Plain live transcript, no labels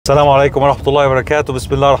السلام عليكم ورحمة الله وبركاته.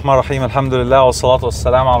 بسم الله الرحمن الرحيم. الحمد لله والصلاة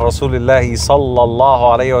والسلام على رسول الله صلى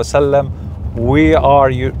الله عليه وسلم. We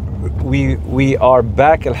are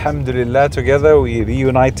back, alhamdulillah, together. We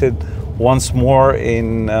reunited once more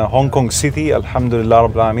in Hong Kong City, alhamdulillah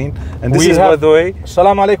Rabbil Alameen. And this is, by the way,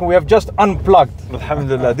 Assalamu alaikum, we have just unplugged.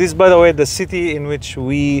 Alhamdulillah. This is, by the way, the city in which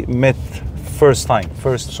we met first time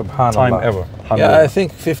ever. Yeah, I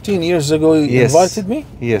think 15 years ago you invited me.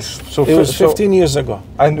 Yes. So it was 15 years ago.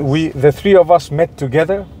 And the three of us met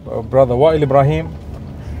together, Brother Wael Ibrahim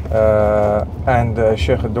and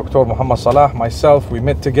Sheikh Dr. Muhammad Salah, myself, we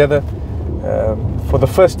met together for the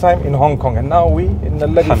first time in Hong Kong. And now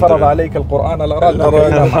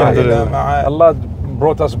Allah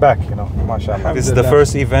brought us back, you know, mashallah. This is the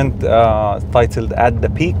first event titled At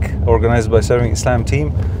the Peak, organized by Serving Islam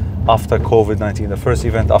team. After COVID-19, the first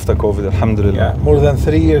event after COVID, alhamdulillah. Yeah, more than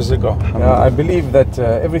 3 years ago. I believe that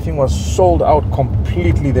everything was sold out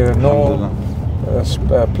completely. There are no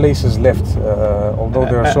places left, although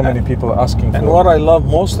there are so many people asking for it. And what I love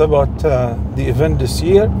most about the event this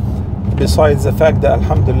year, besides the fact that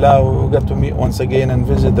alhamdulillah we got to meet once again and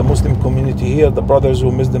visit the Muslim community here, the brothers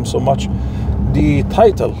who miss them so much, the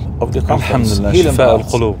title of the conference, Healing the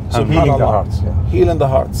Hearts. Healing the Hearts. Yeah. Healing the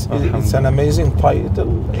Hearts. It's an amazing title,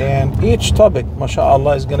 and each topic,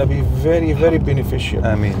 mashallah, is going to be very, very beneficial.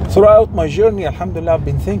 Ameen. Throughout my journey, alhamdulillah, I've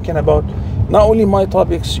been thinking about not only my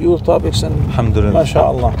topics, your topics, and alhamdulillah.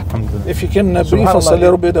 Mashallah. Alhamdulillah. If you can brief us a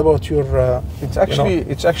little bit about your... it's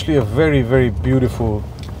actually a very, very beautiful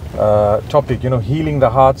topic, you know, healing the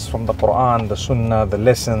hearts from the Quran, the Sunnah, the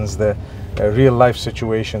lessons, the real life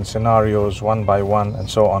situation scenarios one by one and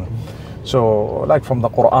so on. So like from the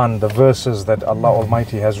Quran, the verses that Allah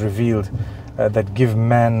Almighty has revealed that give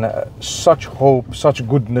man such hope, such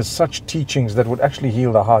goodness, such teachings that would actually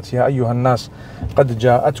heal the hearts. Ya ayyuhan nas qad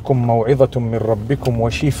ja'atkum maw'idhatun min rabbikum wa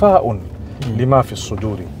shifa'un lima fi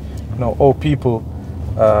as-suduri. You know, O people,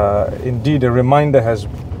 indeed a reminder has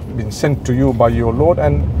been sent to you by your Lord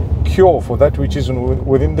and cure for that which is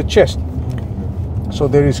within the chest. So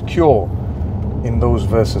there is cure in those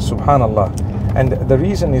verses, subhanallah. And the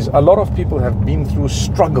reason is a lot of people have been through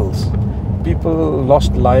struggles. People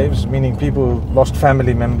lost lives, meaning people lost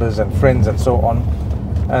family members and friends and so on.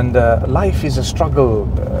 And life is a struggle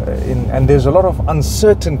and there's a lot of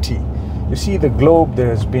uncertainty. You see the globe,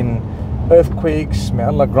 there's been earthquakes, may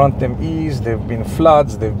Allah grant them ease, there have been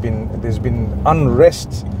floods, there's been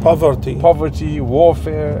unrest, poverty,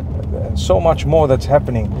 warfare, and so much more that's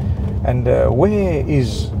happening. And where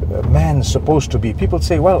is man supposed to be? People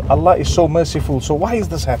say, well, Allah is so merciful, so why is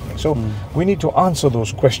this happening? So we need to answer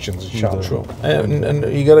those questions, inshallah. True. And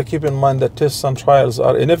you got to keep in mind that tests and trials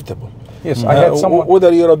are inevitable. Yes, I had someone...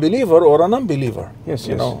 Whether you're a believer or a non-believer. Yes,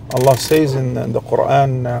 you know, Allah says in the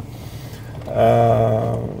Quran,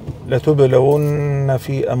 لتبلون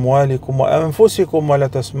في أموالكم وأنفسكم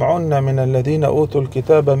ولتسمعن من الذين أوتوا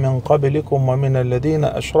الكتاب من قبلكم ومن الذين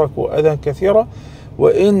أشركوا أذى كثيرا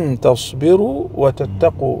وإن تصبروا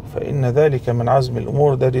وتتقوا فإن ذلك من عزم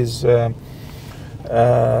الأمور. That is,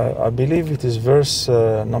 I believe it is verse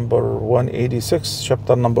number 186,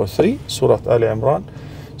 chapter number 3, Surah Al Imran.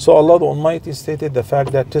 So Allah the Almighty stated the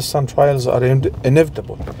fact that tests and trials are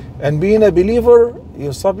inevitable. And being a believer,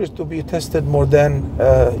 you're subject to be tested more than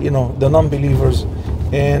the non-believers.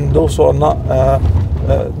 And those who are not,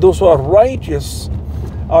 those who are righteous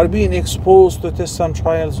are being exposed to tests and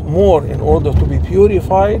trials more in order to be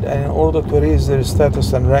purified and in order to raise their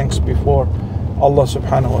status and ranks before Allah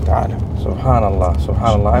subhanahu wa ta'ala. Subhanallah,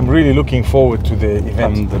 subhanallah. I'm really looking forward to the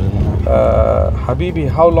event. Habibi,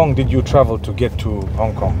 how long did you travel to get to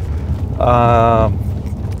Hong Kong?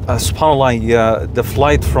 Subhanallah, the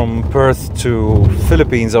flight from Perth to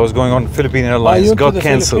Philippines, I was going on Philippine Airlines, got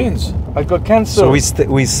cancelled. I got cancelled. So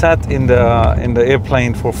we sat in the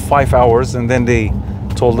airplane for 5 hours, and then they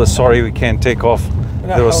told us, sorry, we can't take off.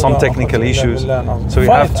 There were some technical issues, so we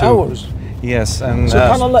have to. 5 hours. Yes, and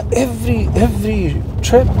subhanallah, every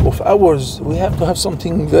trip of ours, we have to have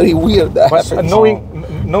something very weird that happens.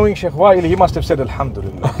 Knowing Sheikh Wael, he must have said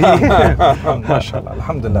Alhamdulillah. MashaAllah,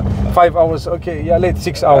 Alhamdulillah. 5 hours, okay, yeah, late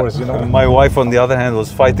 6 hours, you know. My wife, on the other hand,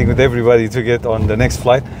 was fighting with everybody to get on the next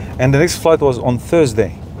flight, and the next flight was on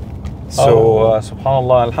Thursday. So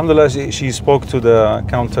subhanallah, alhamdulillah, she spoke to the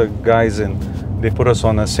counter guys and they put us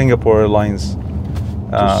on a Singapore Airlines.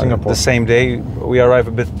 The same day. We arrived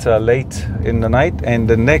a bit late in the night, and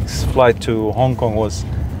the next flight to Hong Kong was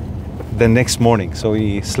the next morning. So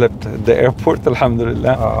we slept at the airport,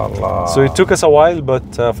 alhamdulillah. Allah. So it took us a while, but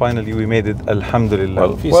finally we made it, alhamdulillah.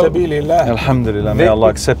 Well, fi sabilillah. Alhamdulillah, may Allah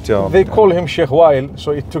accept you. They call him Sheikh Wael,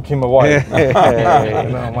 so it took him a while.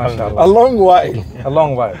 A long while. A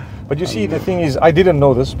long while. But you see, the thing is, I didn't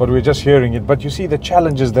know this, but we're just hearing it. But you see the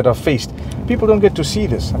challenges that are faced. People don't get to see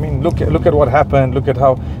this. I mean, look at what happened. Look at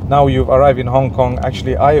how now you've arrived in Hong Kong.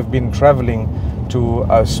 Actually, I have been traveling to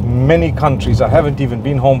as many countries. I haven't even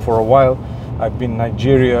been home for a while. I've been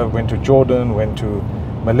Nigeria, went to Jordan, went to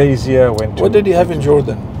Malaysia, went to... What did you have in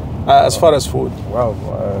Jordan as far as food? Well,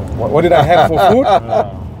 what did I have for food?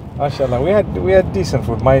 MashaAllah, we had decent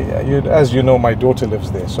food. As you know, my daughter lives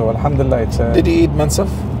there, so alhamdulillah, it's. Did you eat mansaf?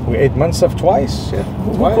 We ate mansaf twice. Yeah,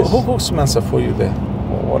 twice. Who cooks mansaf for you there?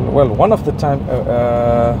 Well, one of the time,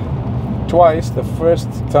 twice. The first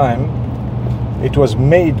time, it was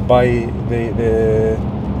made by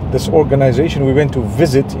this organization we went to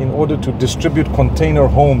visit in order to distribute container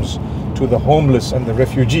homes to the homeless and the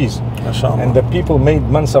refugees. MashaAllah. And the people made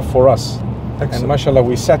mansaf for us. Excellent. And mashallah,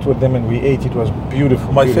 we sat with them and we ate. It was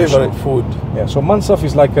beautiful. My beautiful. favorite food. Yeah, so mansaf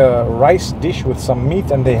is like a rice dish with some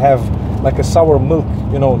meat, and they have like a sour milk,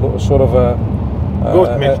 you know, sort of a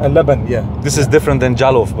Goat milk. a leban. Yeah. This is different than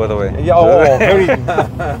jollof, by the way. Yeah. Oh, very,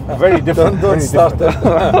 very different. Don't very start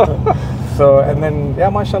different. So and then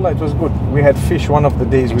yeah, mashallah, it was good. We had fish one of the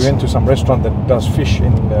days. We went to some restaurant that does fish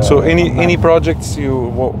in. So any projects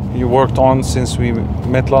you worked on since we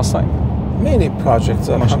met last time? Many projects,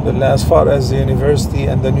 alhamdulillah, as far as the university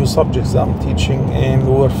and the new subjects I'm teaching, and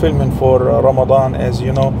we were filming for Ramadan. As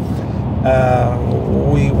you know,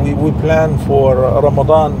 we plan for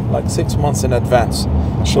Ramadan like 6 months in advance.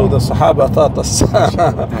 So the Sahaba taught us.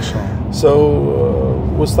 So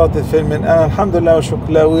we started filming, and alhamdulillah wa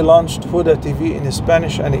shukla, we launched Huda TV in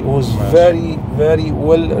Spanish, and it was very, very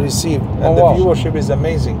well received, and the viewership is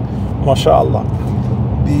amazing, mashallah.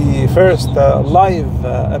 The first live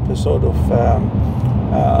episode of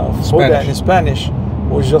Huda in Spanish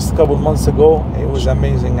was just a couple months ago. It was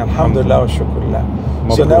amazing, alhamdulillah wa shukrullah.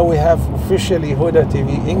 So now we have officially Huda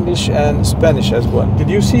TV English and Spanish as well. Did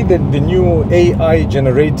you see the new AI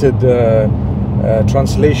generated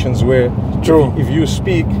translations where if you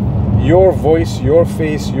speak your voice, your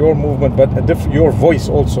face, your movement, but your voice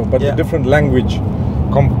also, but a different language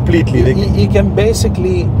completely? They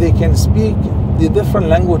can speak the different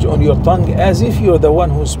language on your tongue as if you're the one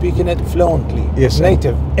who's speaking it fluently. Yes,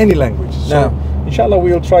 native. Any language. So inshallah,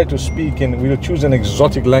 we'll try to speak, and we'll choose an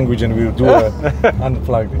exotic language, and we'll do a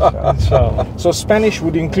unplugged. Inshallah. So Spanish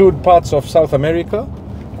would include parts of South America,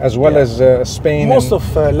 as well as Spain. Most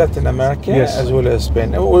of Latin America, as well as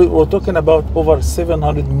Spain. We're talking about over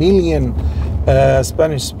 700 million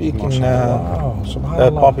Spanish-speaking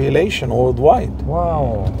population worldwide.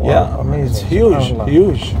 Wow. Yeah, amazing. It's huge,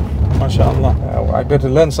 huge. MashaAllah. I better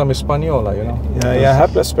learn some Española, you know. Yeah,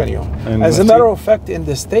 habla español. As a matter of fact, in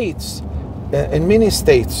the States, in many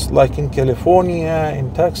states, like in California, in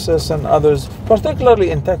Texas, and others, particularly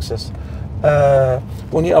in Texas,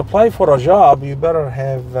 when you apply for a job, you better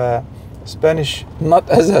have Spanish not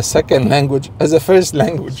as a second language, as a first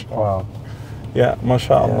language. Wow. Yeah,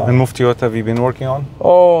 mashallah. And Mufti, what have you been working on?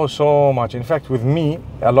 Oh, so much. In fact, with me,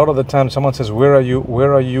 a lot of the time someone says, where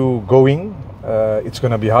are you going? It's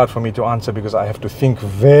going to be hard for me to answer because I have to think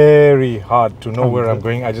very hard to know where I'm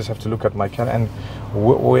going. I just have to look at my calendar. And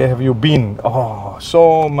where have you been? Oh,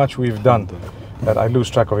 so much we've done that I lose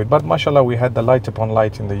track of it. But mashallah, we had the Light Upon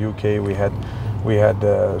Light in the UK. We had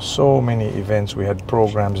so many events. We had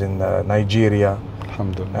programs in Nigeria.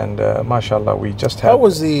 And mashallah, we just had... How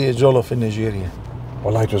was the jollof in Nigeria?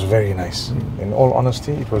 Well, it was very nice. In all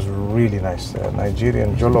honesty, it was really nice.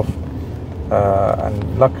 Nigerian jollof.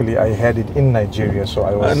 And luckily I had it in Nigeria, so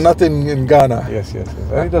I was... not in Ghana. Yes. It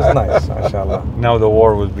was nice, mashallah. Now the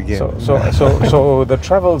war will begin. So the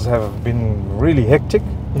travels have been really hectic.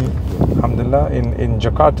 Alhamdulillah. In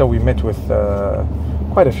Jakarta we met with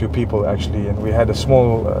quite a few people actually, and we had a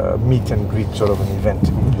small meet and greet sort of an event.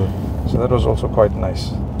 So that was also quite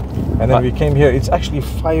nice. And then we came here. It's actually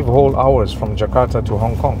 5 whole hours from Jakarta to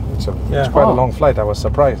Hong Kong. It's quite a long flight. I was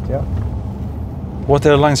surprised. Yeah. What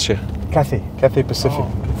airlines, Sheikh? Cathay Pacific.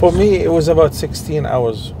 For me, it was about 16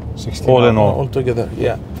 hours. 16 all in all. Altogether,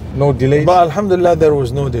 yeah. No delays? But alhamdulillah, there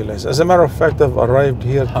was no delays. As a matter of fact, I've arrived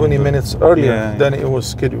here 20 minutes earlier than it was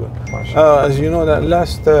scheduled. As you know, that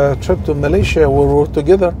last trip to Malaysia, we were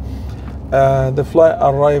together. The flight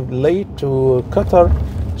arrived late to Qatar.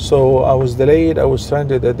 So I was delayed. I was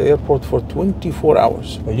stranded at the airport for 24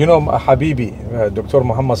 hours. You know, Habibi, Dr.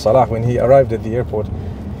 Muhammad Salah, when he arrived at the airport,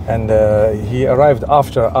 and he arrived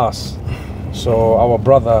after us. So our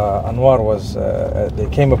brother Anwar was, there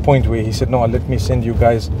came a point where he said, no, let me send you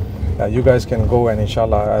guys. You guys can go, and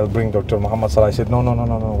inshallah I'll bring Dr. Muhammad Salah. I said, no,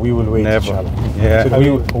 we will wait. Never. Inshallah. Yeah.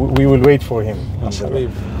 Said, we will wait for him.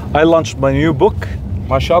 I launched my new book,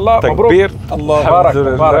 MashaAllah. Takbir. Allah. Barak,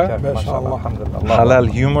 Alhamdulillah. barak, MashaAllah. Alhamdulillah. Halal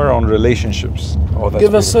humor on relationships. Oh, that's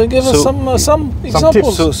Give us beautiful. some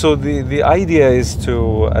examples. So the idea is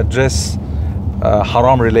to address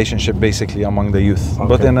haram relationship basically among the youth, Okay.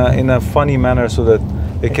 but in a funny manner so that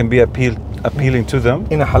it can be appealing to them.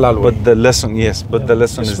 In a halal way. But the lesson, yes, but the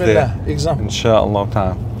lesson is there. Bismillah. Example. Inshallah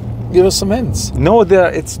ta'ala. Give us some hints. No,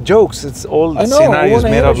 it's jokes. It's all I know, scenarios I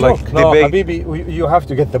made wanna up hear a like joke. No, debate. Habibi, you have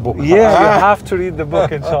to get the book. Yeah, you have to read the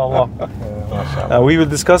book, inshallah. MashaAllah. We will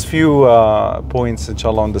discuss few points,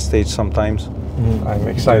 inshallah, on the stage sometimes I'm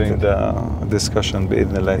during excited. the discussion.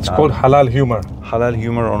 It's called halal humor Halal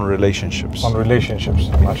humor on relationships. on relationships.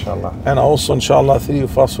 MashaAllah. And also, inshallah, 3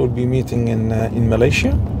 of us will be meeting in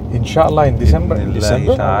Malaysia. Inshallah in December. بإذن الله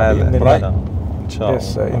December? تعالى. Right. Inshallah.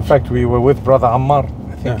 Yes, in fact, we were with Brother Ammar.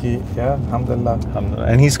 I think alhamdulillah. Alhamdulillah.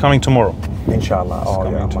 And he's coming tomorrow. Inshallah. Oh,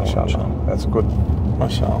 coming yeah, tomorrow, mashallah. inshallah. That's good.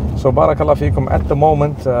 MashaAllah. So, barakallah feekum. At the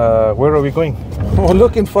moment, where are we going? We're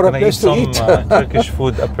looking for a Can I eat place to some eat. Turkish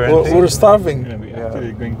food apparently? We're starving. We're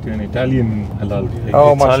actually going to an Italian halal place.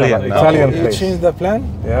 Oh, Italian mashallah. now. Italian You place. changed the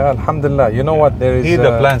plan? Yeah, alhamdulillah. You know what? There is. Here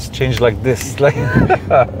the plans change like this. Like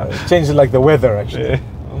Changes like the weather, actually.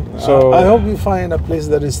 So, I hope you find a place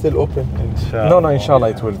that is still open. no, inshallah,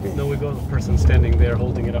 it will be. No, we got a person standing there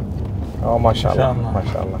holding it up. Oh, mashallah. Inshallah.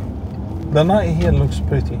 Mashallah. The night here looks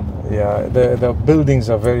pretty. Yeah, the buildings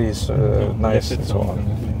are very nice Yes, and it's so all on.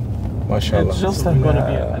 lovely. MashaAllah. It's just We're going to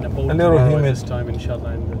be an a abode little tomorrow humid. at this time, inshallah.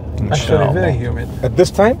 And, Actually, very humid. At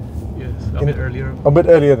this time? yes, a bit earlier. A bit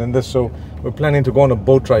earlier than this, so we're planning to go on a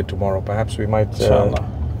boat ride tomorrow. Perhaps we might. Inshallah.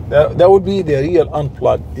 That would be the real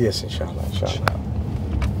unplug. Yes, inshallah.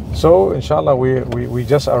 So, inshallah, we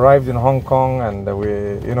just arrived in Hong Kong, and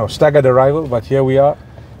we staggered arrival, but here we are.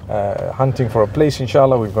 Hunting for a place,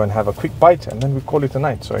 inshallah. We're going to have a quick bite and then we call it a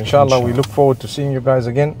night. So inshallah, we look forward to seeing you guys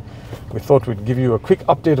again. We thought we'd give you a quick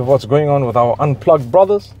update of what's going on with our unplugged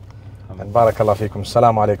brothers. And barakallah feekum.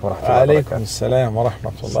 Assalamu alaikum wa rahmatullahi wa barakatuh. Alaikum assalam wa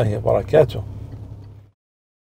rahmatullahi wa barakatuh.